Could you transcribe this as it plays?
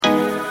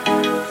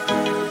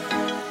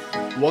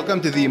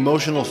Welcome to the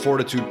Emotional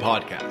Fortitude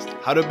Podcast,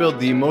 how to build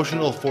the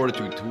emotional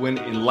fortitude to win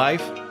in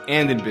life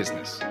and in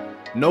business.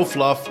 No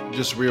fluff,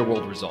 just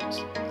real-world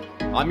results.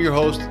 I'm your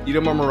host,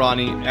 Itamar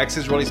Marani,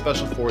 ex-Israeli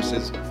Special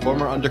Forces,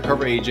 former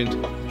undercover agent,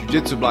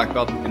 jiu-jitsu black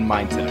belt, and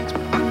mindset expert.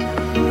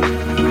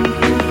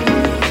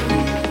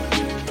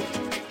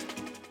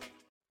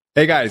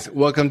 Hey guys,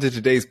 welcome to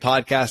today's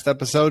podcast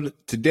episode.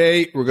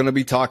 Today, we're going to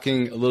be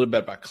talking a little bit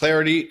about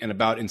clarity and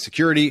about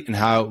insecurity and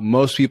how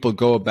most people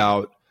go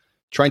about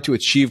trying to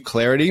achieve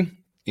clarity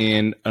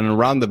in an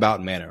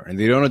roundabout manner. And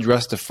they don't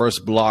address the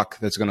first block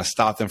that's going to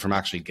stop them from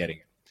actually getting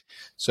it.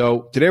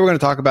 So today we're going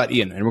to talk about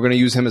Ian, and we're going to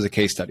use him as a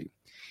case study.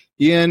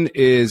 Ian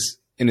is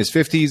in his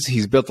 50s.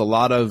 He's built a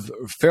lot of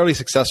fairly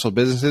successful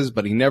businesses,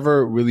 but he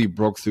never really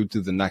broke through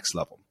to the next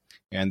level.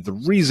 And the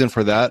reason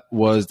for that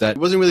was that he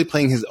wasn't really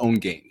playing his own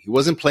game. He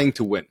wasn't playing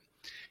to win.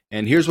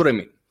 And here's what I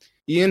mean.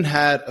 Ian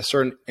had a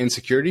certain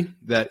insecurity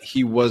that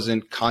he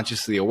wasn't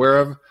consciously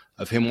aware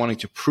of him wanting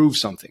to prove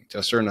something to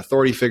a certain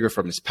authority figure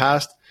from his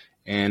past.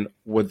 And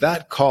what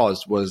that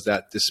caused was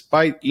that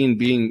despite Ian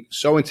being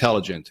so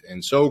intelligent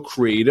and so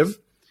creative,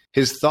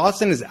 his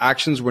thoughts and his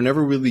actions were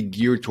never really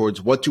geared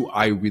towards what do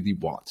I really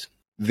want.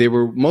 They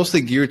were mostly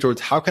geared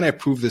towards how can I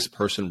prove this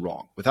person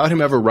wrong without him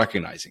ever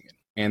recognizing it.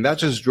 And that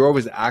just drove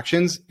his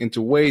actions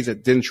into ways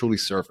that didn't truly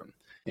serve him.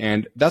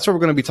 And that's what we're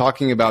going to be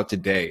talking about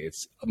today.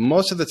 It's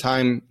most of the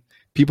time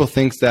people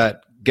think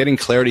that getting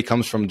clarity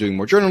comes from doing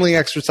more journaling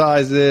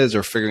exercises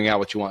or figuring out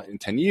what you want in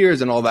 10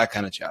 years and all that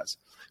kind of jazz,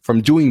 from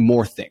doing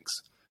more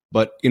things.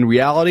 But in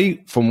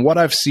reality, from what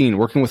I've seen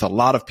working with a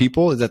lot of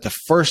people, is that the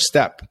first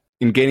step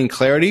in gaining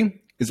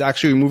clarity is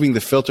actually removing the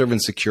filter of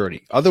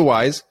insecurity.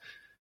 Otherwise,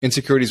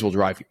 insecurities will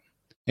drive you.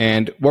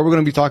 And what we're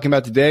going to be talking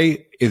about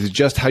today is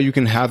just how you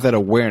can have that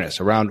awareness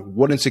around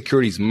what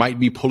insecurities might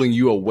be pulling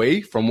you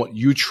away from what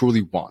you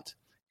truly want,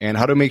 and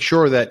how to make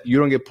sure that you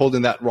don't get pulled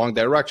in that wrong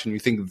direction. You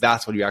think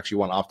that's what you actually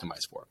want to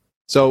optimize for.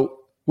 So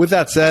with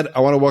that said,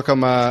 I want to welcome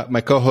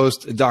my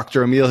co-host,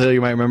 Dr. Emil Hill.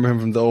 You might remember him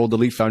from the old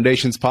Elite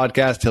Foundations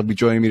podcast. He'll be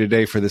joining me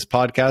today for this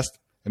podcast.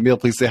 Emil,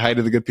 please say hi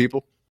to the good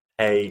people.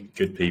 Hey,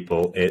 good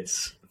people.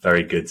 It's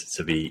very good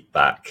to be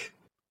back.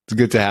 It's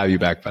good to have you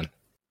back, Ben.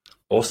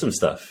 Awesome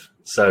stuff.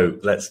 So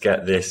let's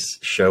get this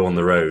show on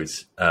the road.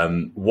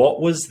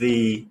 What was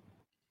the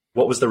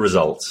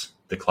result,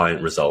 the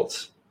client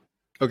result?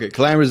 Okay,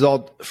 client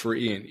result for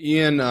Ian.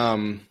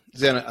 Ian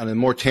is on a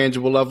more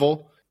tangible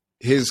level.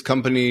 His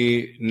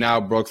company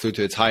now broke through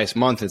to its highest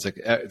month.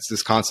 It's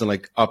this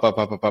constant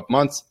up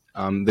months.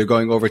 They're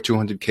going over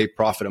 200K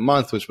profit a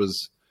month, which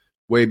was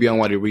way beyond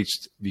what he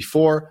reached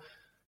before.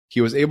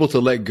 He was able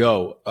to let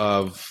go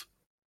of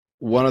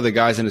one of the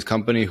guys in his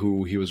company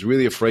who he was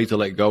really afraid to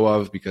let go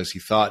of because he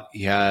thought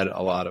he had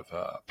a lot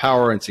of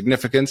power and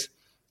significance,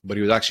 but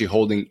he was actually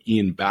holding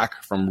Ian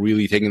back from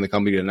really taking the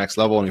company to the next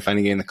level. And he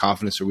finally gained the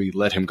confidence to really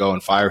let him go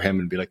and fire him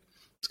and be like,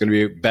 it's going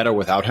to be better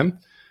without him.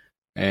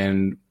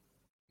 And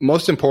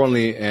most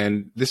importantly,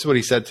 and this is what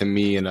he said to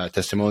me in a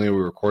testimonial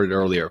we recorded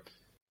earlier,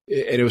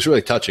 and it was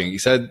really touching. He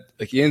said,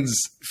 like, Ian's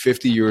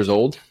 50 years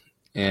old,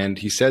 and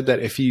he said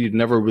that if he had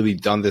never really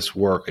done this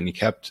work and he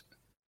kept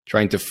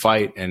trying to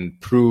fight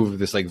and prove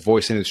this like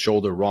voice in his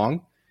shoulder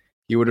wrong,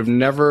 he would have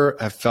never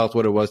have felt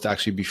what it was to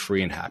actually be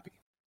free and happy.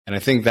 And I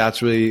think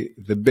that's really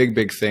the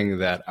big thing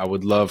that I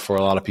would love for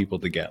a lot of people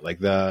to get. Like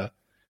the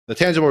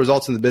tangible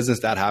results in the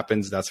business, that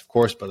happens, that's of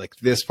course, but like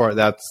this part,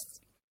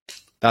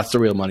 that's the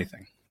real money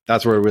thing.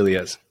 That's where it really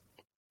is.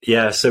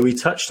 Yeah, so we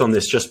touched on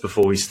this just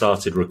before we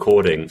started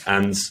recording,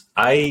 and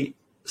I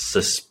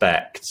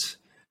suspect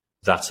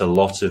that a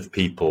lot of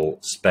people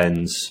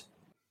spend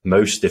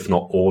most, if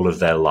not all of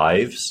their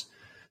lives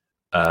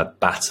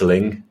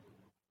battling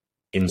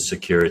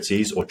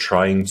insecurities or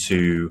trying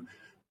to,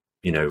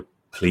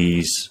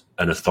 please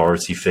an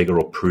authority figure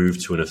or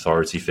prove to an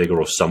authority figure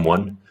or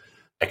someone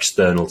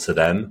external to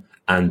them,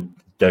 and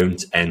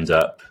don't end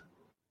up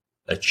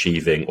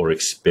achieving or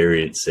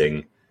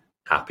experiencing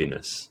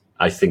happiness.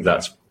 I think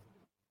that's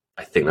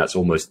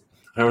almost,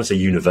 I don't want to say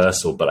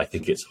universal, but I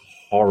think it's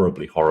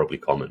horribly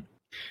common.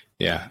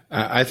 Yeah,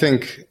 I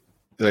think,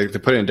 like, to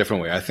put it in a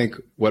different way, I think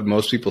what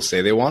most people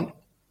say they want,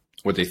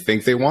 what they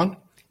think they want,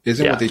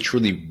 isn't what they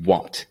truly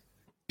want.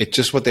 It's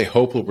just what they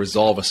hope will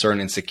resolve a certain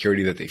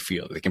insecurity that they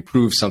feel. They can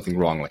prove something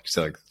wrong, like you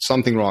said, like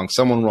something wrong,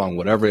 someone wrong,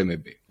 whatever it may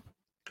be.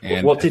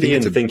 And what did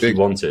Ian think he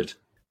wanted?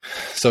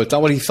 So it's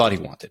not what he thought he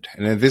wanted.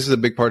 And this is a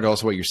big part of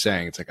also what you're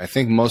saying. It's like, I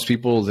think most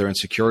people, their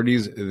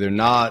insecurities, they're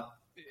not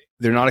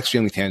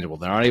extremely tangible.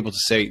 They're not able to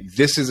say,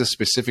 this is a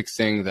specific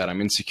thing that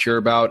I'm insecure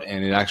about,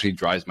 and it actually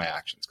drives my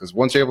actions. Because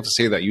once you're able to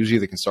say that, usually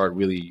they can start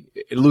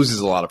it loses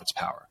a lot of its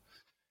power.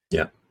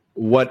 Yeah.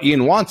 What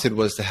Ian wanted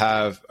was to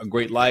have a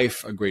great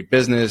life, a great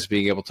business,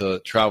 being able to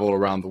travel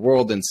around the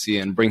world and see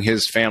and bring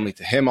his family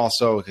to him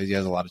also, because he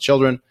has a lot of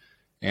children.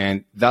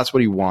 And that's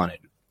what he wanted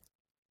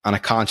on a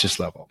conscious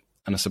level.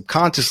 On a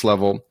subconscious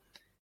level,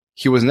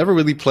 he was never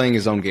really playing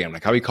his own game,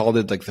 like how he called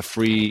it, like the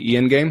free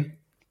Ian game.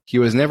 He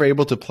was never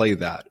able to play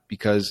that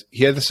because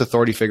he had this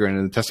authority figure, and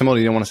in the testimony,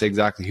 he didn't want to say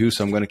exactly who,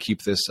 so I'm going to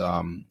keep this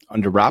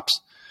under wraps.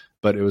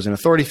 but it was an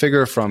authority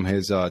figure from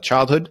his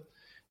childhood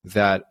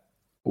that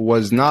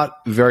was not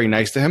very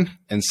nice to him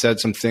and said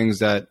some things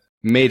that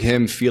made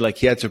him feel like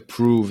he had to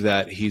prove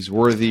that he's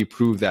worthy,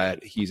 prove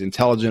that he's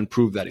intelligent,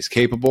 prove that he's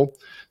capable.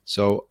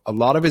 So a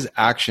lot of his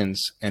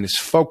actions and his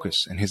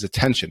focus and his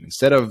attention,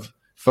 instead of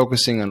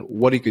focusing on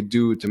what he could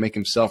do to make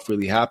himself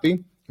really happy,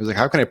 he was like,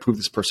 how can I prove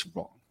this person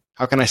wrong?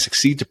 How can I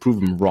succeed to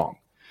prove him wrong?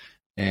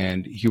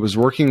 And he was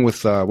working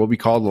with what we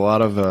called a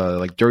lot of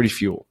like dirty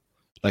fuel.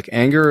 Like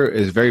anger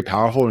is very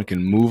powerful and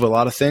can move a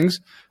lot of things,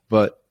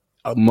 but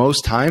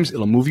most times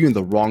it'll move you in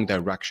the wrong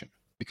direction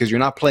because you're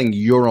not playing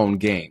your own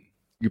game.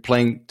 You're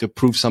playing to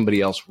prove somebody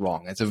else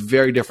wrong. It's a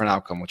very different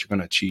outcome what you're going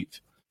to achieve.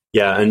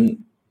 Yeah,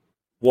 and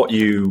what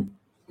you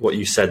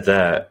said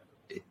there,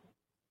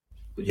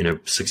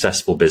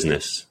 successful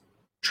business,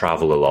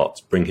 travel a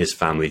lot, bring his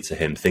family to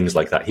him, things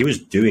like that. He was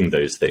doing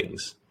those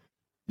things.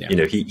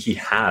 Yeah. He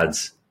had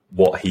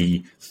what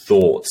he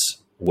thought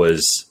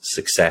was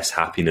success,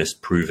 happiness,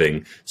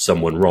 proving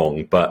someone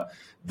wrong, but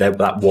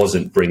that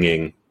wasn't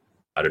bringing,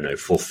 I don't know,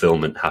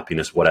 fulfillment,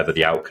 happiness, whatever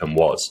the outcome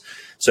was.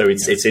 So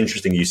it's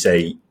interesting you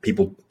say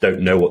people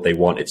don't know what they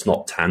want. It's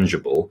not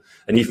tangible.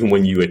 And even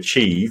when you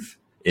achieve,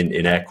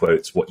 in air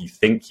quotes, what you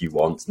think you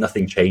want,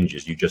 nothing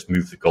changes. You just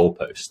move the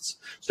goalposts.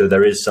 So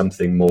there is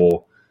something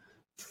more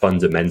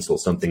fundamental,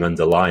 something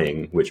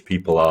underlying, which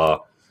people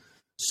are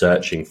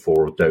searching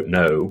for or don't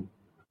know.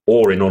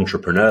 Or in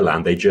entrepreneur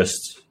land, they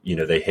just,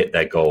 they hit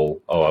their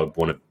goal. Oh, I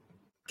want to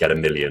get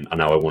 1 million. And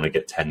now I want to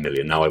get 10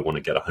 million. Now I want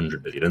to get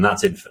 100 million. And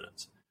that's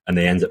infinite. And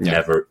they end up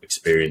never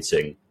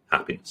experiencing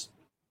happiness.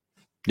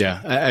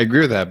 Yeah, I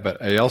agree with that.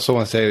 But I also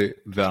want to say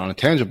that on a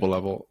tangible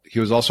level, he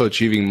was also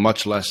achieving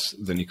much less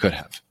than he could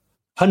have.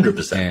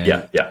 100%.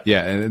 Yeah.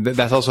 Yeah. And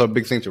that's also a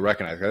big thing to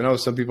recognize. I know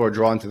some people are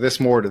drawn to this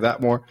more, to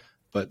that more,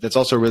 but that's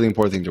also a really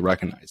important thing to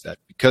recognize, that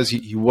because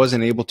he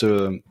wasn't able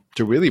to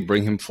really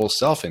bring him full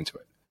self into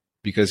it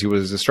because he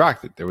was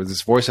distracted. There was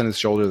this voice on his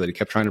shoulder that he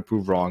kept trying to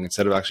prove wrong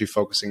instead of actually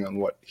focusing on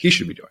what he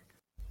should be doing.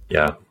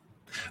 Yeah.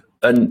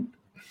 And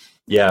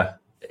yeah,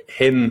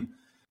 him,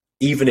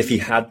 even if he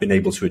had been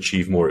able to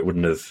achieve more, it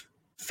wouldn't have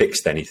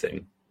fixed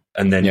anything.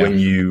 And then when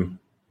you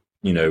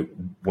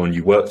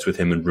worked with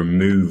him and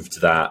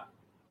removed that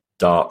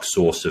dark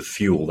source of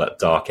fuel, that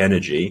dark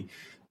energy,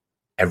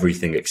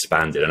 everything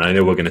expanded. And I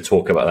know we're going to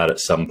talk about that at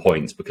some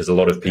point because a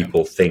lot of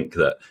people think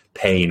that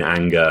pain,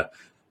 anger,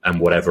 and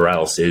whatever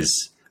else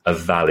is a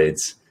valid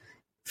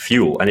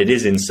fuel. And it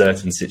is in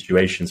certain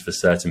situations for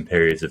certain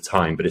periods of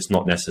time, but it's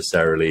not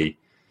necessarily,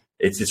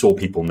 it's all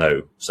people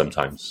know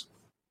sometimes.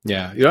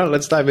 Yeah.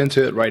 Let's dive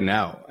into it right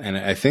now. And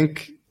I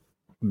think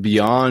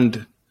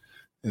beyond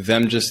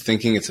them just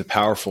thinking it's a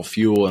powerful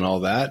fuel and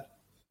all that,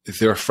 if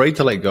they're afraid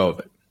to let go of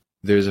it,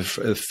 there's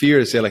a fear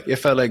to say, like,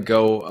 if I let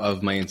go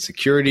of my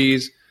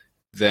insecurities,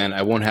 then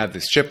I won't have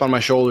this chip on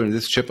my shoulder, and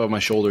this chip on my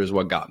shoulder is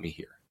what got me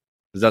here.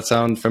 Does that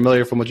sound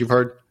familiar from what you've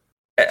heard?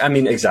 I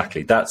mean,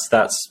 exactly.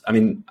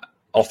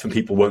 Often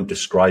people won't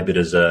describe it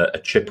as a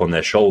chip on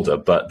their shoulder,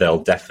 but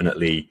they'll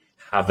definitely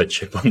have a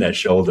chip on their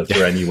shoulder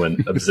for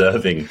anyone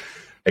observing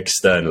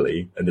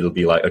externally. And it'll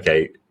be like,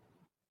 okay,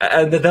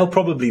 and they'll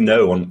probably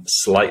know on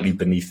slightly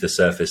beneath the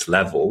surface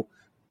level,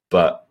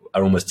 but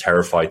are almost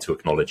terrified to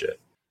acknowledge it.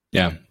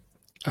 Yeah.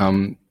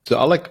 So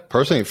I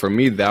personally, for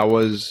me, that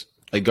was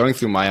like going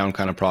through my own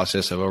kind of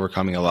process of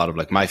overcoming a lot of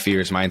like my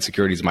fears, my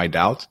insecurities, my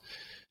doubts.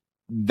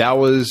 That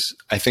was,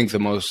 I think, the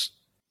most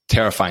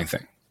terrifying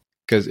thing,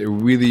 because it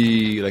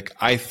really,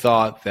 I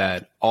thought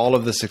that all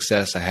of the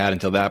success I had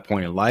until that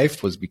point in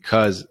life was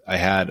because I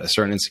had a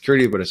certain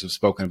insecurity, but as I've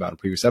spoken about in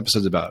previous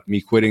episodes about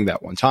me quitting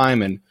that one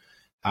time and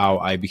how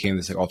I became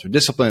this ultra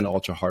disciplined,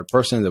 ultra hard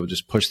person that would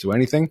just push through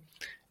anything.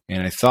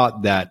 And I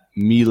thought that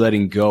me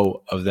letting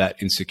go of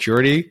that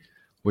insecurity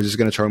was just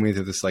going to turn me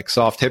into this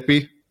soft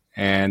hippie,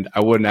 and I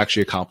wouldn't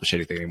actually accomplish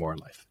anything anymore in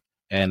life.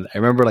 And I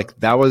remember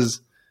that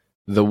was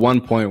the one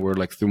point where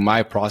through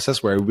my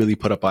process where I really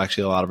put up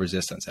actually a lot of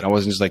resistance, and I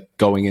wasn't just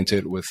going into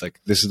it with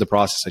this is the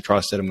process, I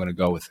trust it, I'm going to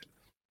go with it.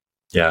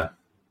 Yeah.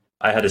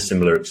 I had a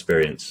similar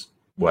experience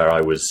where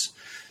I was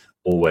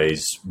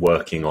always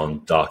working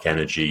on dark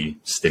energy,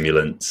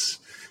 stimulants,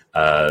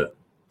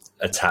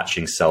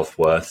 attaching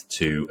self-worth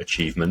to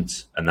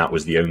achievement. And that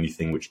was the only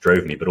thing which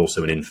drove me, but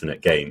also an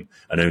infinite game.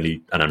 And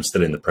I'm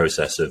still in the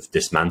process of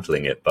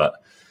dismantling it.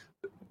 But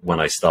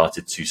when I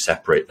started to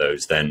separate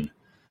those, then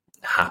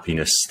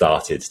happiness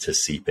started to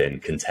seep in,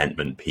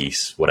 contentment,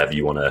 peace, whatever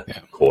you want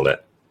to call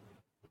it.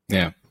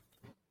 Yeah.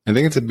 I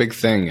think it's a big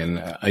thing.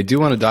 And I do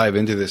want to dive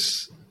into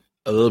this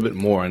a little bit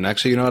more. And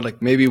actually,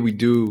 maybe we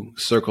do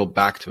circle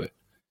back to it,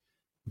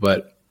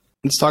 but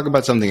let's talk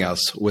about something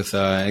else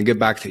and get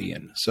back to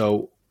Ian.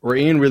 So where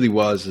Ian really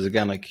was is,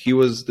 again,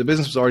 the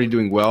business was already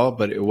doing well,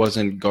 but it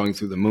wasn't going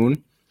through the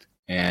moon,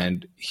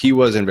 and he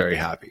wasn't very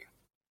happy.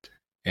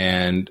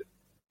 And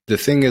the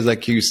thing is,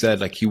 like you said,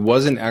 he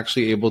wasn't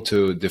actually able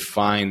to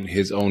define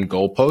his own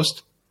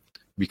goalpost,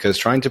 because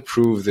trying to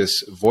prove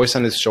this voice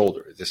on his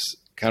shoulder, this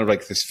kind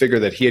of this figure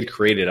that he had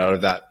created out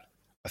of that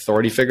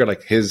authority figure,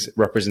 his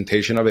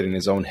representation of it in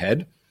his own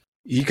head,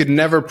 he could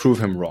never prove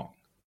him wrong.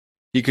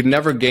 he could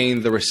never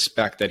gain the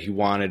respect that he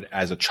wanted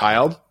as a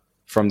child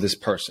from this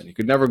person. He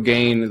could never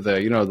gain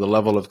the, the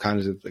level of kind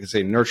of, like I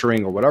say,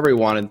 nurturing or whatever he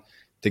wanted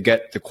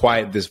to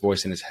quiet this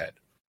voice in his head.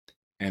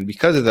 And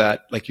because of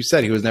that, like you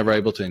said, he was never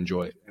able to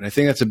enjoy it. And I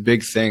think that's a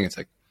big thing. It's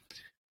like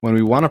when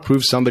we want to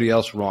prove somebody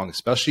else wrong,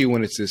 especially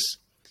when it's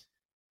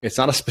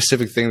not a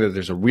specific thing that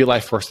there's a real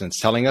life person that's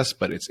telling us,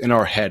 but it's in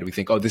our head. We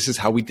think, oh, this is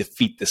how we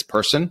defeat this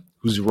person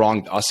who's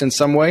wronged us in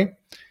some way.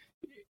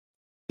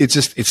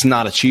 It's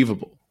not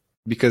achievable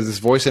because this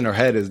voice in our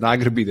head is not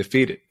going to be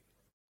defeated.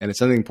 And it's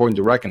something important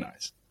to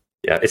recognize.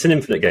 Yeah, it's an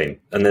infinite game.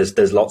 And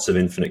there's lots of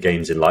infinite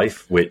games in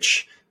life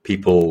which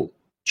people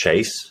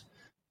chase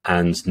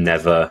and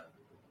never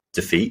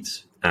defeat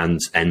and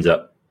end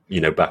up,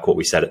 back what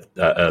we said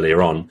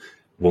earlier on,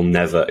 will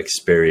never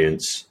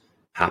experience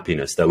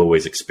happiness. They'll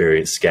always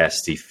experience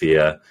scarcity,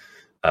 fear,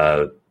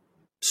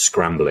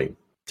 scrambling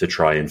to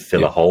try and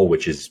fill a hole,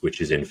 which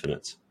is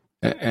infinite.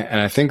 And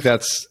I think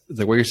that's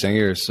like what you're saying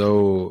here is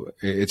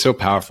it's so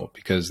powerful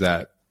because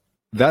that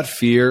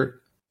fear,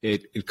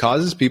 it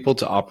causes people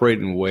to operate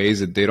in ways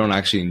that they don't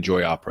actually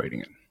enjoy operating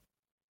in.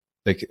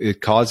 Like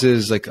it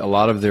causes like a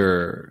lot of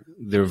their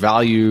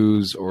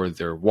values or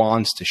their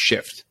wants to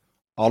shift.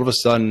 All of a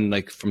sudden,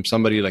 like from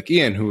somebody like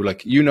Ian, who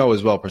like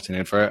as well, personally,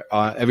 and for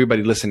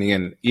everybody listening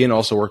in, Ian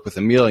also worked with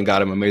Emil and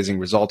got him amazing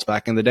results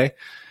back in the day.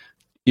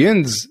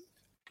 Ian's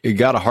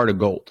got a heart of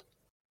gold.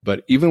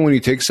 But even when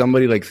you take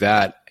somebody like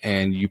that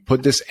and you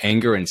put this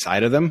anger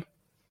inside of them,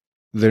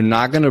 they're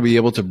not going to be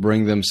able to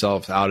bring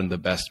themselves out in the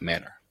best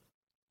manner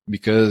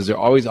because they're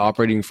always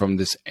operating from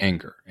this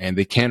anger and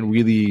they can't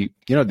really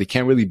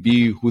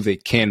be who they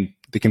can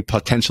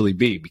potentially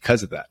be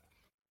because of that.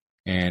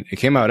 And it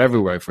came out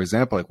everywhere. For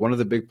example, like one of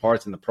the big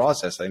parts in the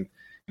process, and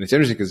it's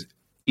interesting because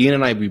Ian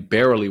and I, we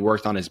barely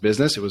worked on his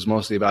business. It was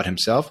mostly about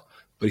himself.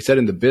 But he said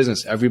in the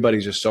business,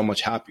 everybody's just so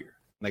much happier.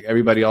 Like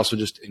everybody also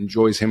just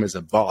enjoys him as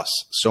a boss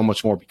so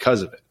much more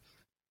because of it.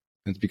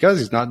 And it's because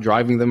he's not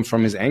driving them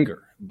from his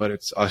anger, but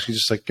it's actually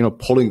just like,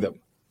 pulling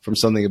them from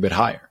something a bit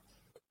higher.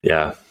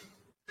 Yeah.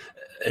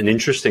 An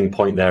interesting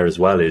point there as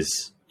well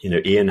is,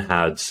 Ian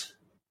had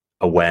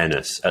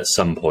awareness at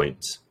some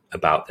point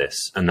about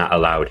this, and that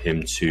allowed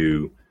him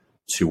to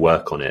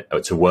work on it, or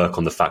to work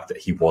on the fact that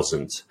he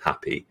wasn't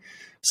happy.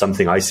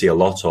 Something I see a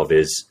lot of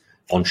is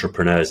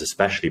entrepreneurs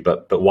especially,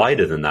 but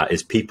wider than that,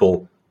 is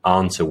people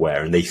aren't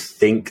aware and they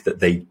think that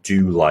they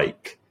do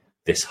like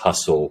this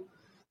hustle,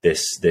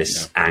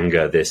 this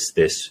anger,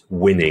 this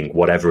winning,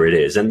 whatever it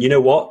is. And you know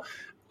what?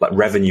 Like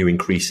revenue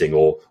increasing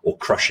or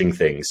crushing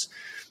things,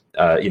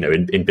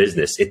 in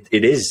business, it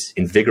is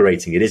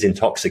invigorating. It is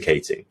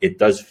intoxicating. It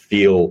does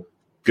feel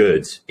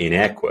good in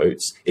air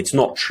quotes. It's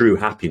not true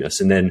happiness.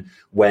 And then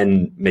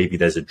when maybe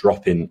there's a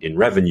drop in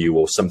revenue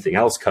or something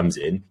else comes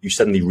in, you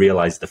suddenly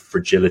realize the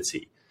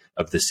fragility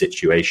of the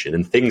situation.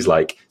 And things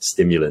like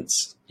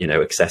stimulants,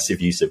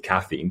 excessive use of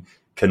caffeine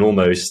can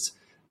almost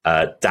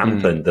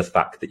dampen the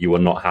fact that you are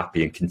not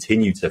happy and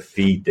continue to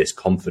feed this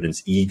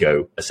confidence,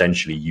 ego,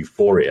 essentially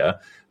euphoria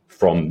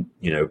from,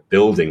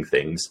 building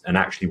things. And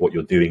actually what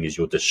you're doing is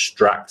you're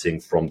distracting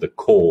from the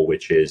core,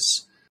 which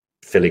is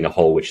filling a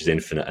hole, which is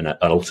infinite and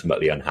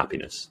ultimately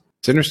unhappiness.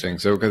 It's interesting.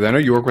 So, because I know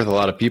you work with a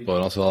lot of people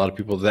and also a lot of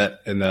people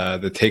that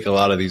take a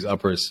lot of these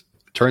uppers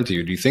turn to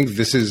you. Do you think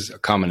this is a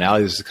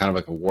commonality? This is kind of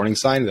like a warning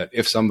sign that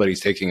if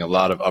somebody's taking a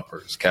lot of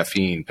uppers,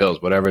 caffeine,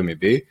 pills, whatever it may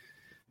be,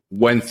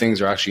 when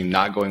things are actually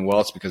not going well,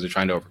 it's because they're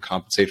trying to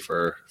overcompensate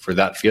for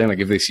that feeling. Like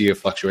if they see a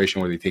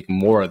fluctuation where they take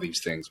more of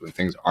these things when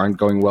things aren't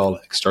going well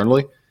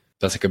externally,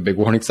 that's like a big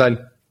warning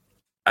sign.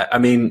 I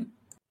mean,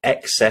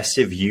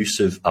 excessive use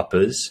of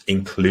uppers,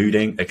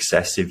 including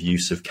excessive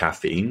use of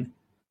caffeine,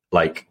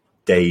 like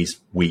days,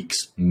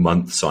 weeks,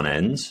 months on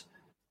end,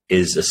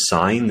 is a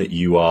sign that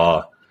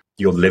you're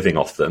living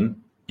off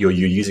them. You're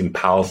using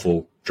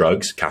powerful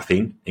drugs,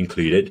 caffeine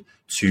included,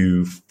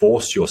 to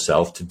force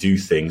yourself to do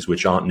things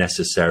which aren't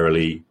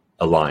necessarily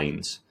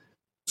aligned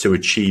to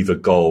achieve a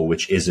goal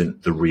which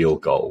isn't the real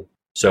goal.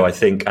 So I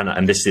think,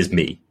 and this is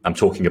me, I'm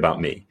talking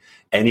about me,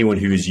 anyone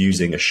who is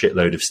using a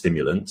shitload of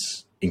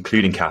stimulants,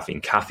 including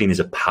caffeine. Caffeine is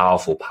a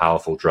powerful,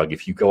 powerful drug.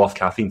 If you go off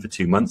caffeine for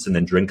 2 months and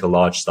then drink a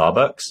large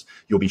Starbucks,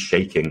 you'll be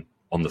shaking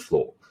on the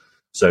floor.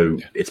 So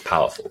it's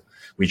powerful.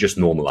 We just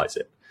normalize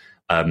it.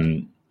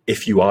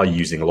 If you are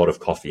using a lot of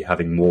coffee,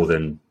 having more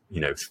than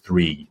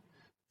 3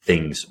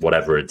 things,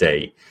 whatever a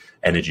day,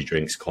 energy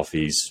drinks,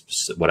 coffees,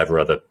 whatever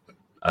other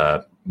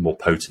more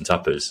potent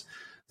uppers,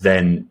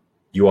 then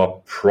you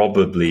are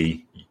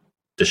probably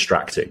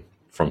distracting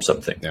from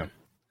something. Yeah.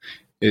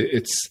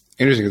 It's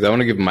interesting because I want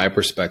to give my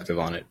perspective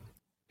on it.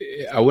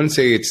 I wouldn't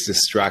say it's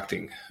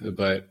distracting,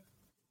 but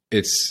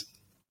it's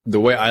the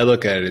way I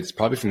look at it, it's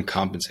probably from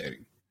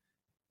compensating.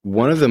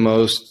 One of the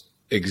most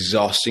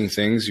exhausting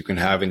things you can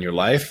have in your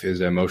life is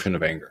the emotion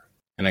of anger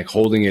and like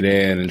holding it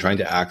in and trying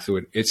to act through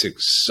it. It's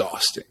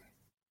exhausting.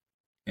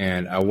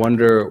 And I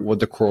wonder what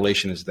the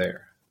correlation is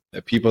there.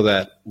 That people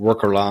that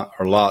work a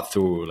lot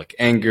through like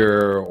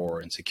anger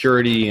or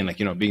insecurity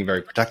and being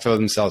very protective of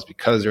themselves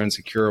because they're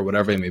insecure or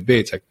whatever it may be,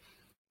 it's like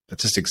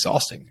that's just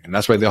exhausting. And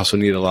that's why they also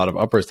need a lot of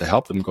uppers to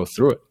help them go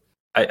through it.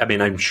 I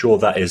mean, I'm sure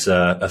that is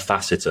a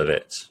facet of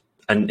it.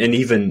 And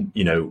even,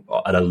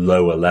 at a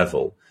lower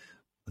level,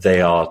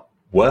 they are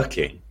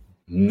working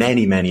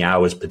many, many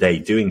hours per day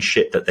doing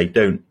shit that they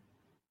don't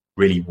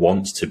really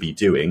want to be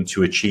doing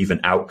to achieve an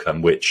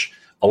outcome which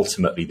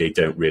ultimately they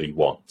don't really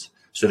want.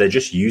 So they're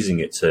just using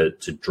it to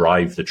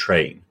drive the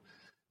train,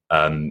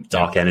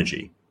 dark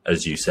energy,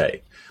 as you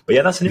say. But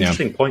yeah, that's an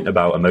interesting point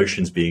about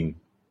emotions being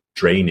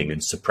draining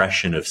and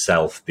suppression of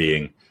self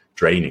being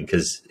draining,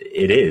 because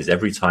it is.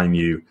 Every time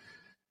you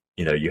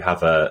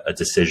have a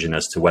decision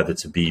as to whether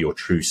to be your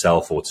true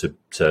self or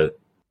to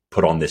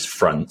put on this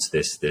front,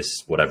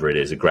 this whatever it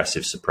is,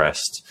 aggressive,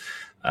 suppressed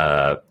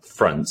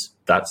front,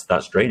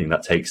 that's draining.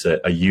 That takes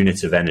a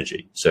unit of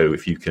energy. So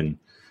if you can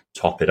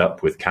top it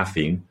up with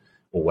caffeine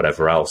or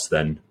whatever else,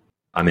 then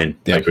I'm in.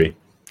 I agree.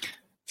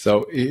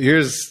 So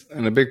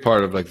and a big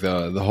part of like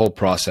the whole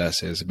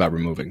process is about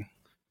removing.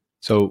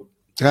 So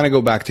to kind of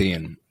go back to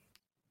Ian,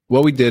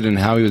 what we did and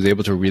how he was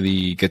able to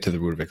really get to the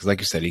root of it. Because like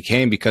you said, he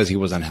came because he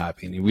was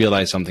unhappy and he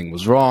realized something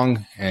was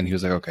wrong. And he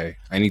was like, okay,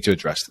 I need to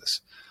address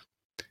this.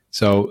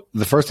 So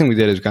the first thing we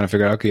did is kind of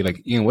figure out, okay,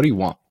 like, Ian, what do you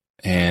want?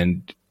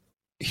 And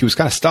he was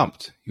kind of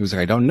stumped. He was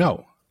like, I don't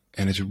know.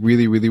 And it's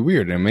really, really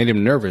weird. And it made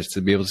him nervous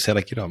to be able to say,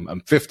 like,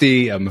 I'm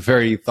 50, I'm a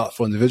very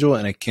thoughtful individual,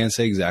 and I can't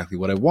say exactly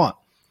what I want.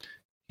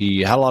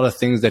 He had a lot of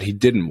things that he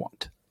didn't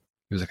want.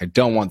 He was like, I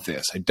don't want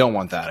this. I don't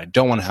want that. I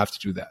don't want to have to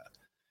do that.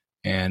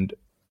 And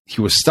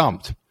he was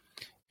stumped.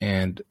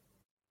 And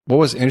what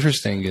was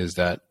interesting is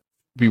that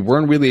we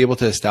weren't really able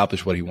to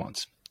establish what he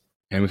wants.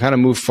 And we kind of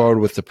moved forward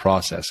with the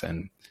process.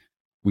 And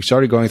we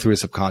started going through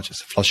his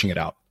subconscious, flushing it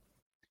out.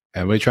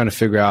 And really trying to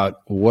figure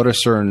out what are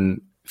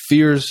certain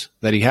fears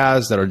that he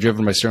has that are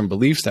driven by certain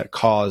beliefs that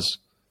cause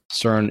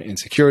certain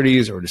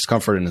insecurities or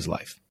discomfort in his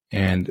life.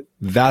 And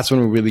that's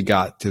when we really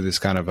got to this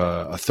kind of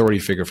a authority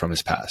figure from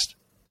his past.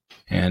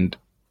 And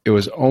it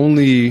was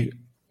only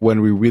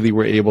when we really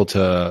were able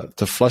to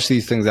flush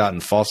these things out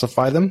and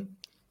falsify them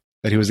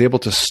that he was able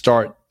to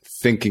start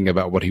thinking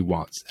about what he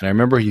wants. And I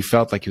remember he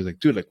felt like, he was like,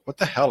 dude, like, what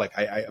the hell? Like,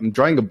 I'm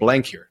drawing a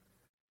blank here.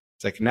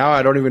 It's like, now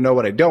I don't even know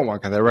what I don't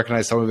want because I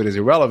recognize some of it is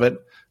irrelevant,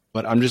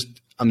 but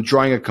I'm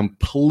drawing a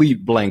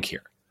complete blank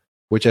here,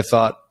 which I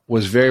thought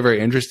was very, very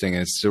interesting.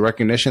 And it's the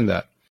recognition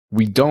that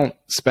we don't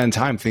spend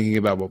time thinking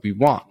about what we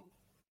want.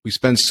 We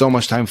spend so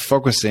much time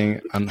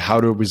focusing on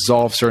how to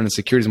resolve certain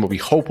insecurities and what we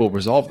hope will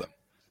resolve them.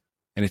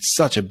 And it's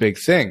such a big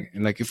thing.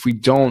 And like, if we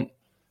don't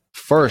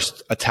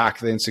first attack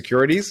the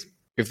insecurities,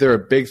 if they're a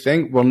big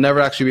thing, we'll never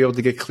actually be able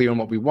to get clear on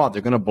what we want.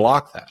 They're going to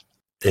block that.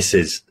 This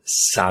is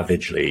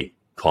savagely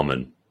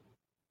common.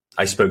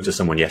 I spoke to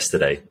someone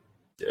yesterday.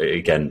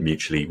 Again,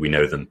 mutually, we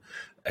know them.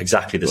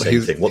 Exactly the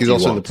same thing. What he's do you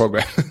also want? in the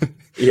program.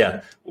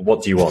 Yeah.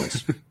 What do you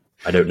want?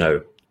 I don't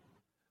know.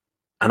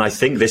 And I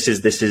think this is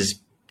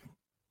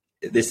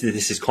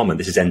common.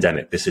 This is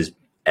endemic. This is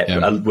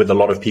with a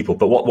lot of people.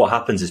 But what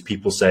happens is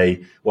people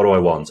say, what do I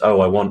want?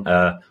 Oh, I want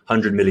a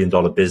 $100 million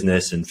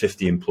business and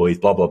 50 employees,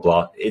 blah, blah,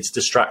 blah. It's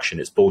distraction.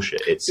 It's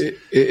bullshit.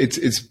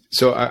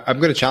 So I'm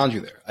going to challenge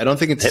you there. I don't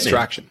think it's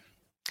distraction.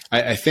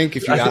 I think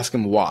if you ask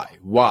them why,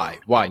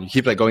 and you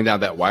keep like going down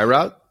that why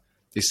route,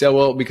 they say,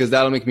 well, because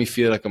that'll make me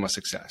feel like I'm a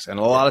success. And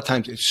a lot of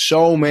times, it's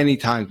so many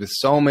times with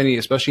so many,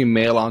 especially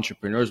male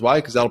entrepreneurs. Why?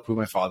 Because that'll prove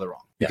my father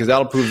wrong. Because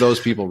that'll prove those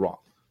people wrong.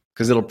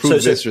 Because it'll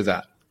prove this or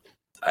that.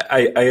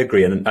 I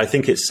agree. And I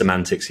think it's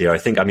semantics here.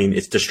 I mean,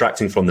 it's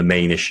distracting from the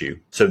main issue.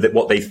 So that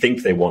what they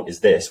think they want is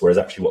this, whereas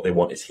actually what they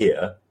want is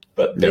here.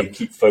 But they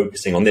keep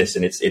focusing on this,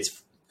 and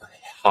it's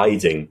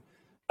hiding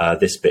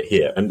this bit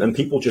here. And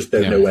people just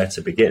don't know where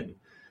to begin.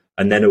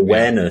 And then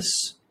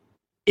awareness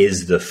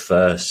is the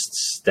first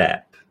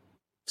step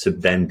to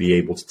then be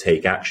able to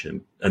take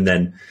action. And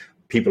then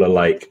people are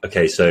like,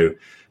 okay, so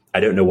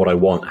I don't know what I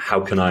want. How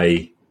can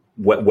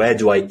where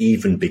do I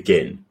even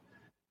begin?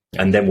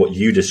 And then what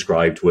you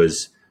described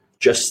was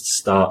just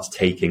start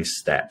taking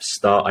steps,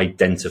 start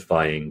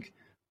identifying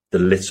the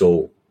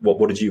little, what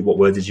word did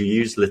you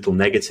use? Little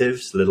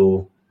negatives,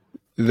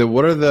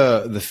 what are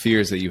the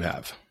fears that you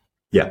have?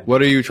 Yeah.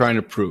 What are you trying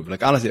to prove?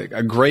 Like, honestly,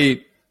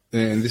 like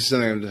and this is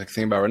something I'm like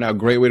thinking about right now, a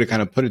great way to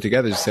kind of put it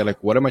together is to say,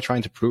 like, what am I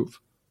trying to prove?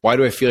 Why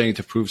do I feel I need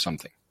to prove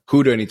something?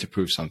 Who do I need to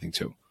prove something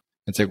to?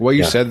 It's like what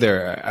you said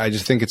there. I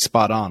just think it's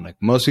spot on. Like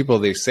most people,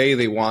 they say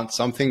they want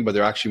something, but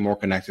they're actually more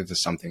connected to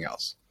something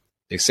else.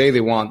 They say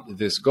they want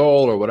this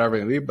goal or whatever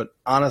it may be, but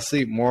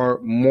honestly,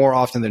 more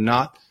often than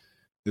not,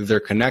 they're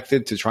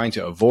connected to trying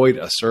to avoid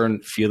a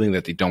certain feeling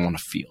that they don't want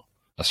to feel,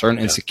 a certain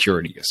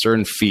insecurity, a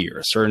certain fear,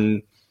 a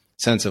certain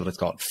sense of, let's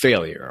call it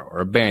failure or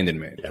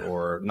abandonment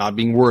or not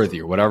being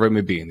worthy or whatever it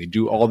may be. And they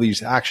do all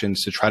these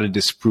actions to try to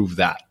disprove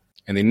that.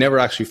 And they never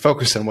actually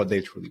focus on what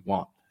they truly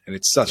want. And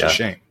it's such a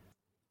shame.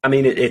 I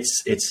mean,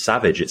 it's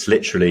savage. It's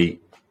literally,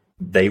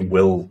 they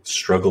will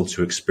struggle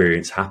to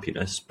experience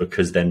happiness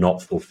because they're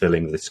not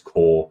fulfilling this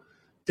core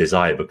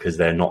desire, because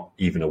they're not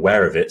even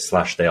aware of it,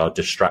 / they are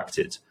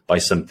distracted by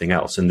something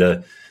else. And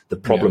the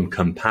problem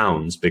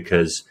compounds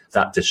because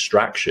that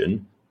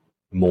distraction,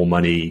 more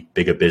money,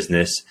 bigger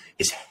business,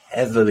 is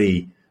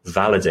heavily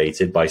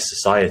validated by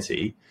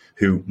society,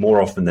 who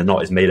more often than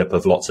not is made up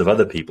of lots of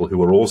other people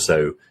who are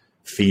also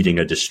feeding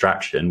a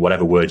distraction,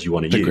 whatever word you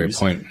want to use. Great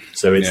point.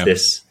 So it's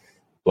this,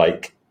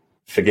 like,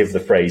 forgive the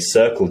phrase,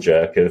 circle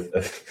jerk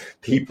of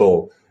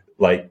people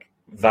like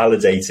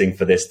validating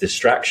for this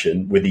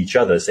distraction with each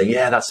other, saying,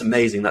 yeah, that's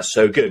amazing, that's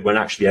so good, when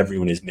actually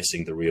everyone is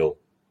missing the real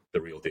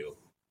deal.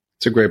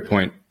 It's a great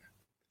point.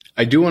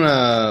 I do want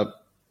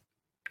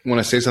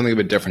to say something a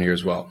bit different here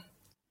as well,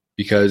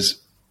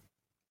 because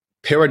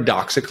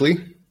paradoxically,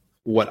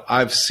 what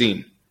I've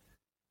seen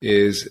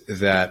is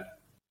that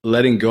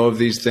letting go of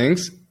these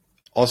things,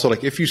 also,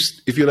 like, if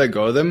you let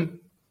go of them,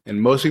 and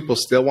most people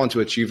still want to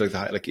achieve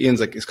like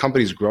Ian's, like, his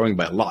company's growing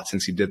by a lot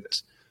since he did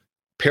this.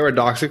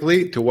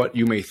 Paradoxically, to what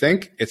you may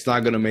think, it's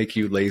not going to make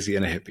you lazy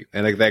and a hippie.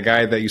 And like that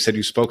guy that you said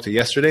you spoke to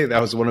yesterday, that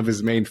was one of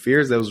his main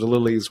fears. That was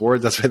literally his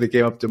words. That's why they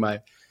came up.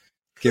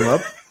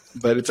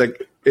 But it's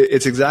like,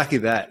 it's exactly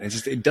that.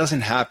 It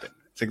doesn't happen.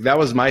 It's like, that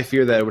was my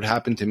fear, that it would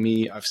happen to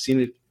me. I've seen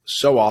it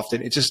so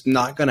often. It's just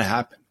not going to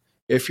happen.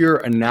 If you're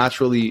a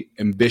naturally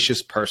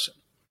ambitious person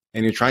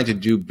and you're trying to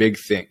do big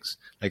things,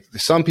 like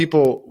some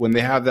people, when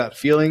they have that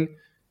feeling,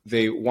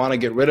 they want to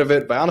get rid of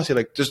it by honestly,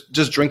 like,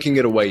 just drinking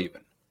it away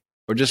even.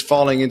 Or just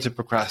falling into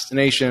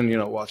procrastination,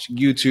 watching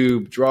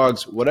YouTube,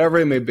 drugs, whatever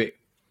it may be.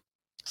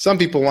 Some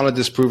people want to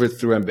disprove it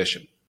through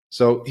ambition.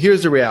 So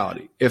here's the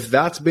reality. If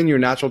that's been your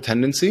natural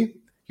tendency,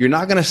 you're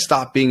not going to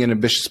stop being an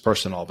ambitious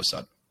person all of a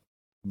sudden.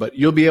 But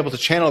you'll be able to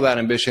channel that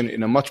ambition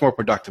in a much more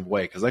productive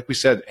way. Because like we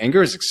said,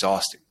 anger is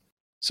exhausting.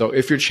 So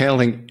if you're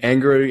channeling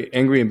angry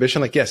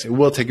ambition, like, yes, it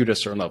will take you to a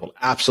certain level.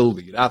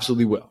 Absolutely. It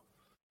absolutely will.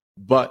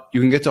 But you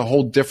can get to a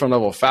whole different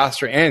level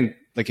faster. And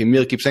like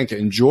Emil keeps saying, to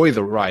enjoy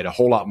the ride a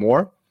whole lot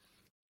more,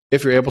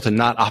 if you're able to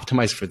not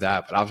optimize for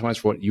that, but optimize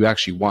for what you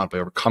actually want by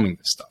overcoming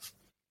this stuff.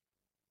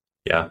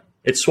 Yeah.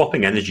 It's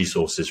swapping energy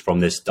sources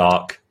from this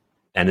dark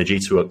energy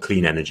to a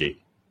clean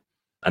energy.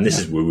 And this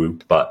is woo-woo,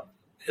 but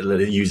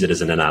use it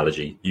as an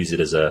analogy. Use it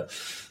as a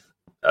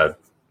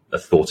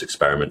thought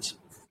experiment.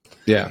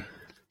 Yeah.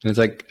 And it's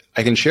like,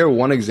 I can share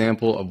one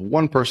example of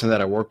one person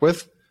that I work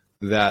with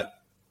that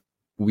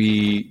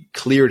we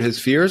cleared his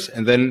fears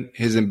and then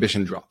his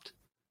ambition dropped.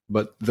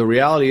 But the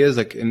reality is,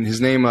 like, in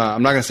his name,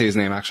 I'm not going to say his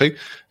name actually,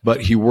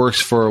 but he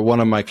works for one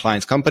of my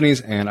clients'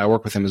 companies and I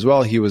work with him as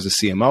well. He was a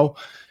CMO,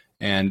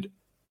 and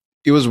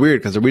it was weird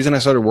because the reason I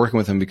started working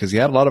with him, because he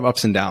had a lot of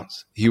ups and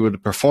downs. He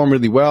would perform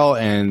really well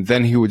and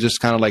then he would just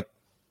kind of like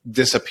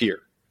disappear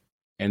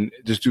and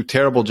just do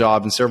terrible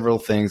job in several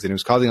things. And he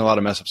was causing a lot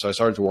of mess up. So I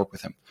started to work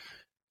with him.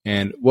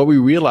 And what we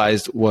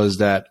realized was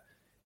that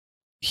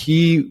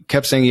he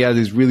kept saying he had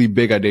these really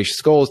big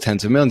audacious goals,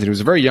 tens of millions. And he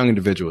was a very young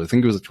individual. I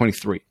think he was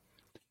 23.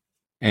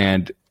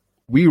 And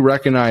we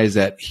recognized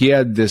that he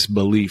had this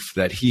belief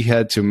that he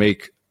had to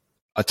make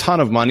a ton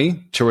of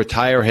money to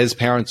retire his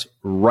parents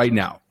right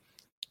now.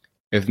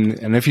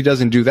 If he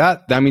doesn't do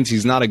that, that means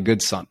he's not a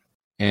good son.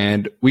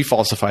 And we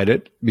falsified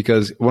it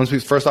because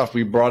first off,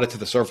 we brought it to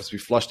the surface. We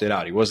flushed it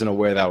out. He wasn't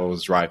aware that it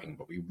was driving,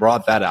 but we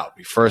brought that out.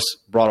 We first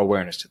brought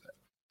awareness to that.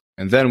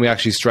 And then we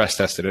actually stress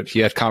tested it.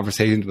 He had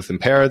conversations with his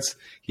parents.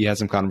 He had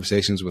some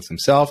conversations with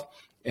himself,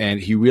 and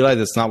he realized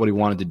that's not what he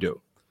wanted to do.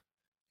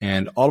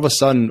 And all of a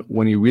sudden,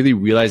 when he really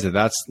realized that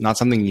that's not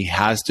something he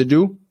has to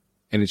do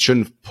and it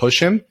shouldn't push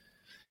him,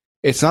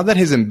 it's not that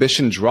his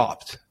ambition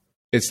dropped.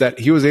 It's that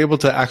he was able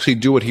to actually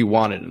do what he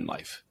wanted in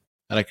life.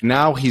 And like,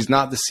 now he's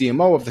not the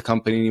CMO of the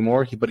company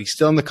anymore, but he's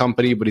still in the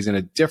company, but he's in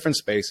a different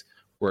space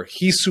where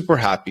he's super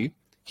happy.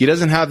 He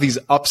doesn't have these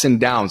ups and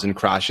downs and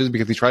crashes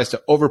because he tries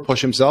to over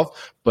push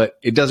himself, but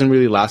it doesn't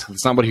really last because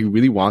it's not what he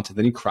really wants. And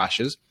then he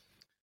crashes.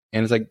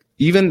 And it's like,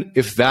 even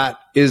if that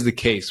is the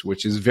case,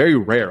 which is very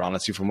rare,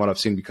 honestly, from what I've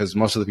seen, because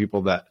most of the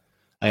people that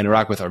I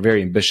interact with are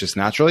very ambitious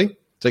naturally,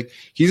 it's like,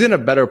 he's in a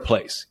better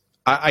place.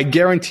 I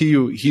guarantee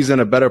you he's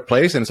in a better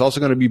place, and it's also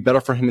going to be better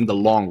for him in the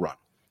long run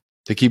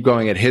to keep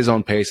going at his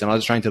own pace and not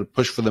just trying to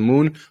push for the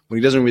moon when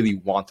he doesn't really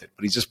want it.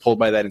 But he's just pulled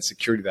by that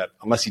insecurity that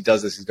unless he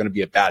does this, he's going to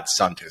be a bad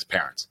son to his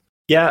parents.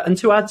 Yeah, and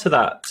to add to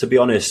that, to be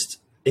honest,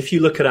 if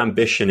you look at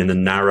ambition in the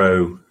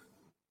narrow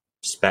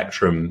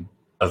spectrum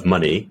of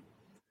money,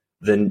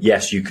 then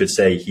yes, you could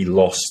say he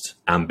lost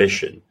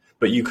ambition.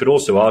 But you could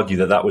also argue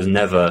that that was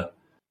never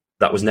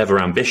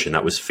ambition,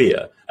 that was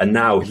fear. And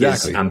now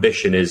his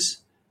ambition is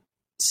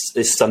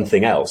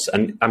something else.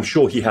 And I'm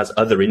sure he has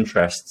other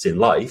interests in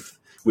life,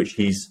 which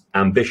he's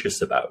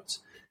ambitious about.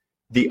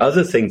 The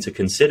other thing to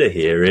consider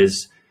here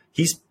is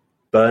he's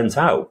burnt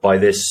out by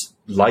this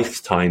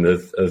lifetime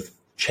of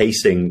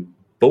chasing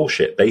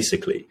bullshit,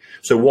 basically.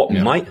 So what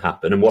might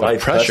happen, and what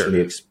I've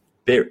personally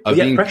experienced,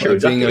 pressure,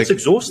 exactly, it's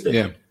exhausting.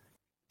 Yeah.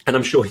 And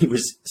I'm sure he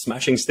was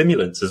smashing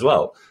stimulants as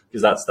well,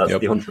 because that's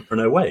the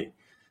entrepreneur way.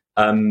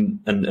 And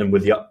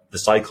with the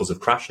cycles of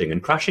crashing,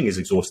 and crashing is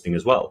exhausting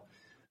as well.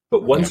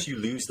 But once you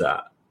lose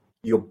that,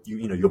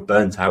 you're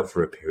burnt out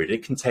for a period.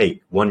 It can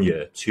take 1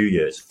 year, 2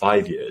 years,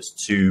 5 years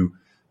to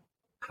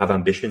have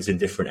ambitions in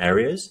different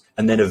areas,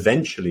 and then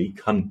eventually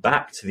come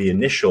back to the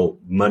initial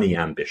money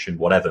ambition,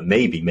 whatever,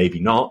 maybe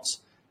not,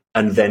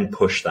 and then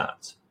push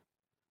that.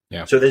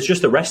 Yeah. So there's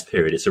just a rest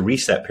period. It's a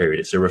reset period.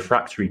 It's a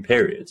refractory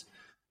period.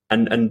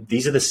 And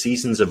these are the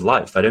seasons of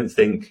life. I don't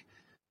think,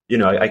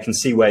 I can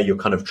see where you're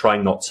kind of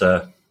trying not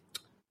to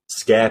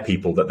scare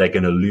people that they're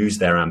going to lose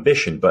their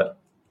ambition, but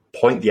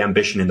point the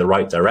ambition in the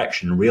right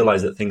direction and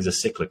realize that things are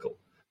cyclical.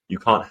 You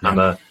can't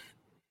hammer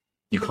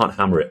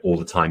it all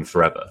the time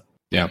forever.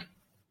 Yeah.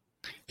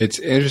 It's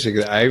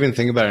interesting. I even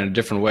think about it in a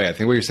different way. I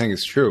think what you're saying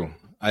is true.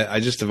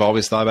 I just have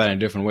always thought about it in a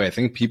different way. I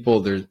think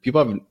people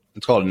have,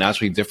 let's call it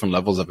naturally different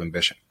levels of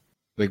ambition.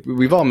 Like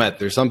we've all met,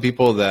 there's some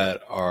people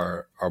that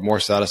are more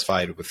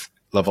satisfied with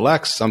level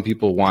X. Some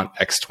people want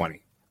X20.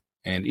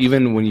 And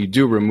even when you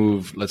do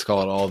remove, let's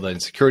call it all the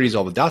insecurities,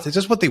 all the doubts, it's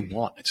just what they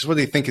want. It's just what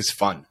they think is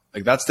fun.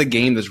 Like that's the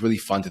game that's really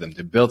fun to them,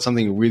 to build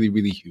something really,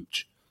 really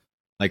huge.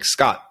 Like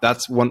Scott,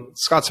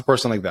 Scott's a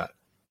person like that.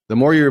 The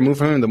more you remove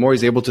from him, the more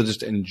he's able to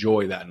just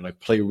enjoy that and like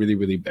play really,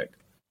 really big.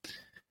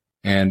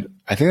 And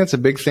I think that's a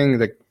big thing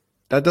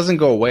that doesn't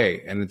go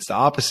away. And it's the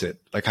opposite.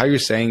 Like how you're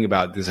saying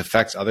about this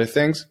affects other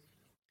things.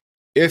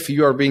 If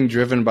you are being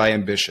driven by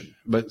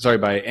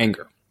by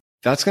anger,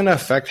 that's going to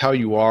affect how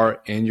you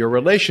are in your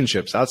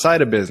relationships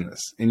outside of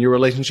business, in your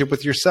relationship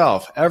with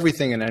yourself,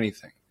 everything and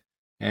anything.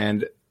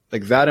 And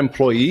like that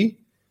employee,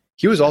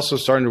 he was also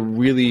starting to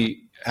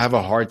really have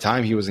a hard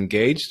time. He was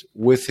engaged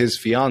with his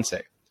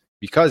fiance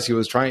because he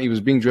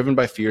was being driven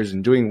by fears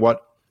and doing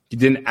what he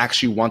didn't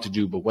actually want to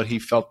do, but what he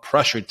felt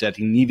pressured that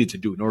he needed to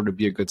do in order to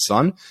be a good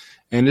son.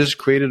 And it just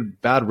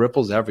created bad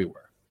ripples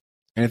everywhere.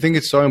 And I think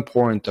it's so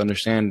important to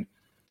understand,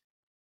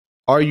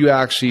 are you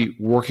actually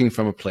working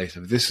from a place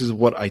of this is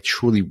what I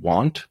truly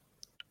want?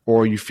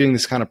 Or are you feeling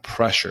this kind of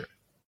pressure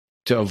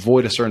to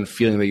avoid a certain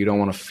feeling that you don't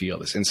want to feel,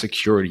 this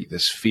insecurity,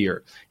 this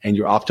fear, and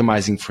you're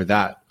optimizing for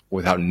that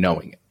without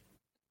knowing it?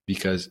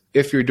 Because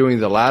if you're doing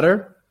the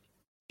latter,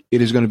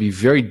 it is going to be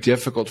very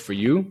difficult for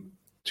you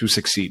to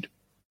succeed.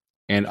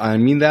 And I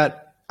mean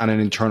that on an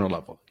internal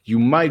level. You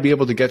might be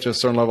able to get to a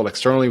certain level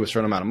externally with a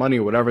certain amount of money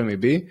or whatever it may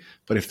be.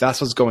 But if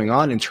that's what's going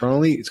on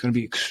internally, it's going to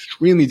be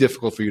extremely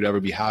difficult for you to ever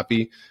be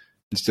happy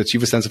and to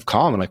achieve a sense of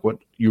calm and like what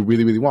you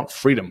really, really want,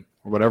 freedom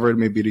or whatever it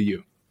may be to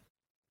you.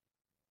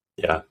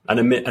 Yeah. And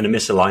a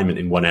misalignment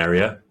in one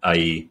area,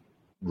 i.e.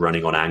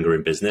 running on anger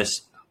in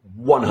business,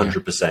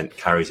 100%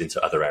 carries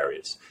into other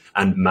areas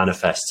and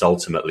manifests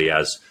ultimately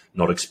as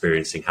not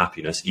experiencing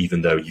happiness,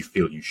 even though you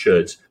feel you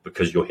should,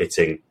 because you're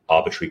hitting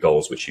arbitrary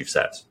goals which you've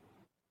set.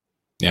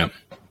 Yeah.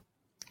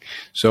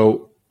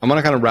 So I'm going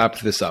to kind of wrap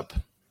this up.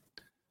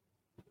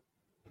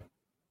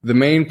 The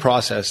main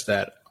process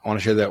that I want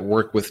to share that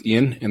work with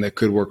Ian and that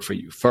could work for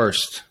you.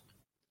 First,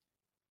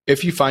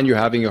 if you find you're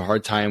having a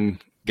hard time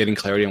getting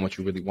clarity on what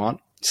you really want,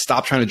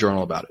 stop trying to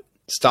journal about it.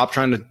 Stop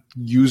trying to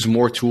use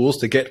more tools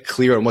to get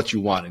clear on what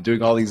you want and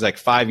doing all these like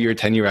 5-year,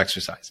 10-year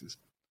exercises.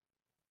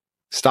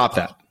 Stop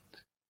that.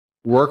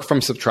 Work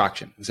from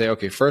subtraction and say,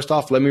 okay, first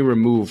off, let me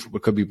remove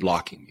what could be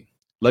blocking me.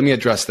 Let me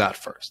address that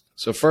first.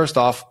 So first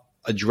off,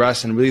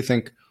 address and really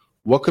think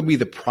what could be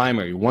the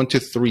primary 1 to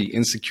 3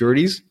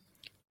 insecurities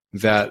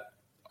that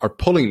are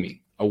pulling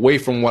me away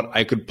from what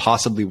I could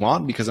possibly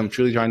want because I'm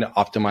truly trying to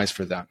optimize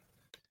for them.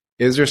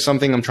 Is there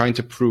something I'm trying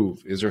to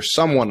prove? Is there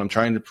someone I'm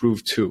trying to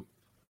prove to?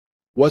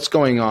 What's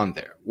going on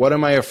there? What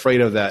am I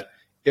afraid of that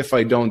if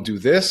I don't do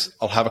this,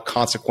 I'll have a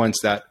consequence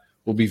that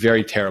will be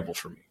very terrible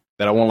for me,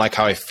 that I won't like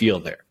how I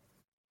feel there?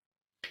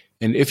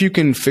 And if you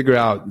can figure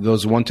out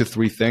those 1 to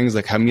 3 things,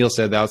 like Hamil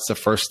said, that's the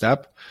first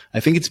step. I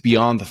think it's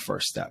beyond the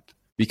first step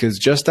because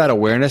just that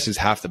awareness is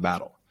half the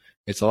battle.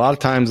 It's a lot of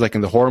times like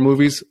in the horror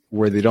movies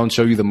where they don't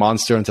show you the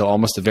monster until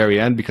almost the very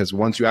end because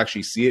once you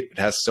actually see it, it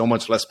has so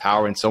much less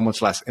power and so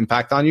much less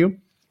impact on you.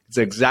 It's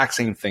the exact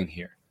same thing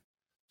here.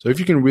 So if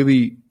you can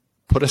really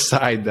put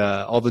aside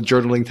all the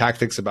journaling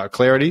tactics about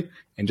clarity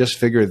and just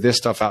figure this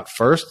stuff out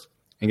first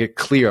and get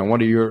clear on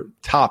what are your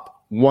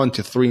top 1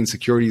 to 3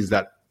 insecurities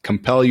that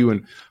compel you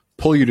and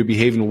pull you to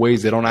behave in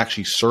ways that don't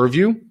actually serve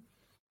you,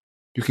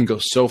 you can go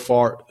so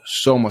far,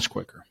 so much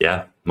quicker.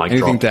 Yeah.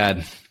 Anything to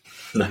add?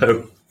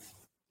 No.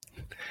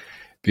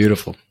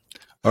 Beautiful.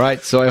 All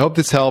right. So I hope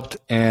this helped.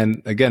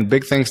 And again,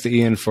 big thanks to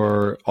Ian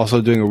for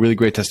also doing a really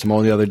great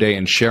testimonial the other day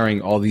and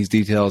sharing all these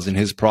details in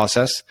his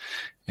process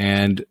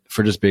and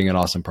for just being an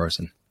awesome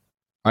person.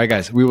 All right,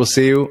 guys, we will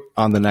see you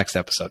on the next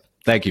episode.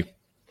 Thank you.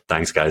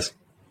 Thanks, guys.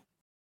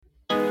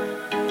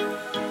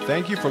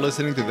 Thank you for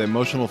listening to the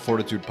Emotional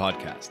Fortitude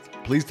Podcast.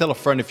 Please tell a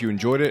friend if you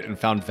enjoyed it and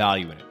found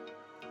value in it.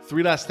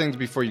 3 last things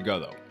before you go,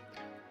 though.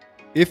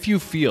 If you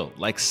feel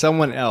like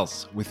someone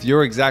else with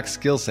your exact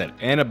skill set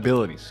and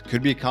abilities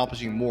could be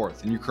accomplishing more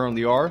than you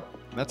currently are,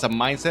 that's a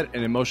mindset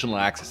and emotional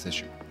access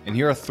issue. And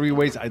here are 3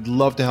 ways I'd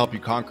love to help you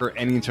conquer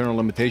any internal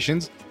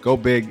limitations, go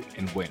big,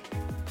 and win.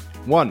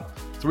 1,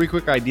 3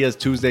 Quick Ideas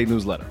Tuesday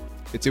newsletter.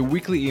 It's a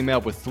weekly email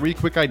with 3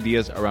 quick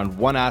ideas around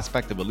one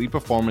aspect of elite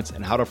performance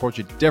and how to approach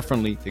it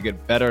differently to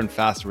get better and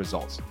faster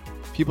results.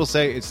 People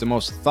say it's the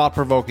most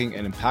thought-provoking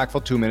and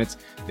impactful 2 minutes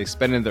they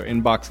spend in their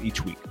inbox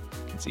each week.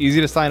 It's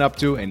easy to sign up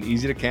to and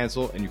easy to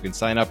cancel, and you can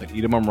sign up at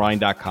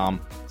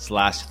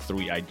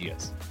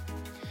edamamryan.com/3ideas.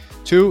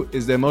 2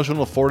 is the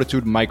Emotional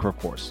Fortitude Micro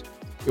Course.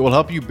 It will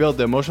help you build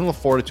the emotional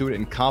fortitude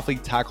and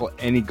confidently tackle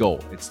any goal.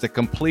 It's the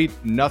complete,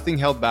 nothing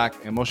held back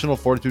emotional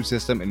fortitude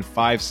system in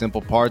 5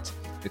 simple parts.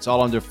 It's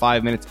all under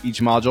 5 minutes each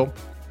module.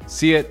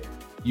 See it,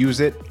 use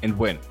it, and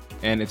win.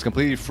 And it's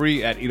completely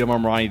free at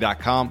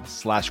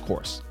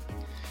itamarmarani.com/course.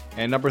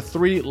 And number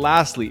 3,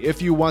 lastly,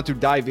 if you want to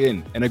dive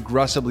in and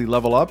aggressively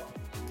level up,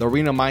 the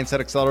Arena Mindset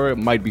Accelerator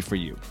might be for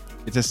you.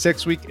 It's a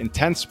 6-week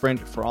intense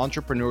sprint for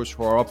entrepreneurs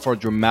who are up for a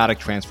dramatic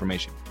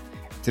transformation.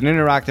 It's an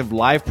interactive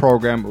live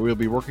program where you'll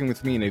be working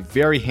with me in a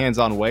very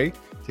hands-on way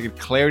to get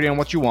clarity on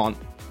what you want,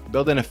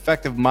 build an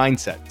effective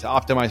mindset to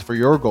optimize for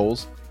your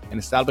goals, and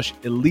establish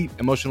elite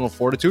emotional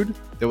fortitude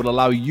that would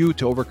allow you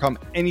to overcome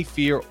any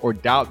fear or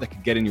doubt that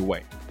could get in your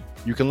way.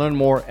 You can learn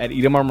more at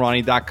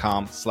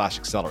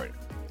itamarmarani.com/accelerator.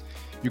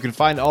 You can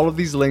find all of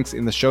these links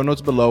in the show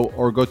notes below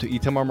or go to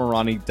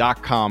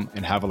itamarmarani.com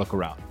and have a look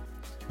around.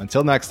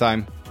 Until next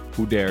time,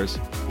 who dares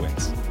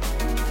wins.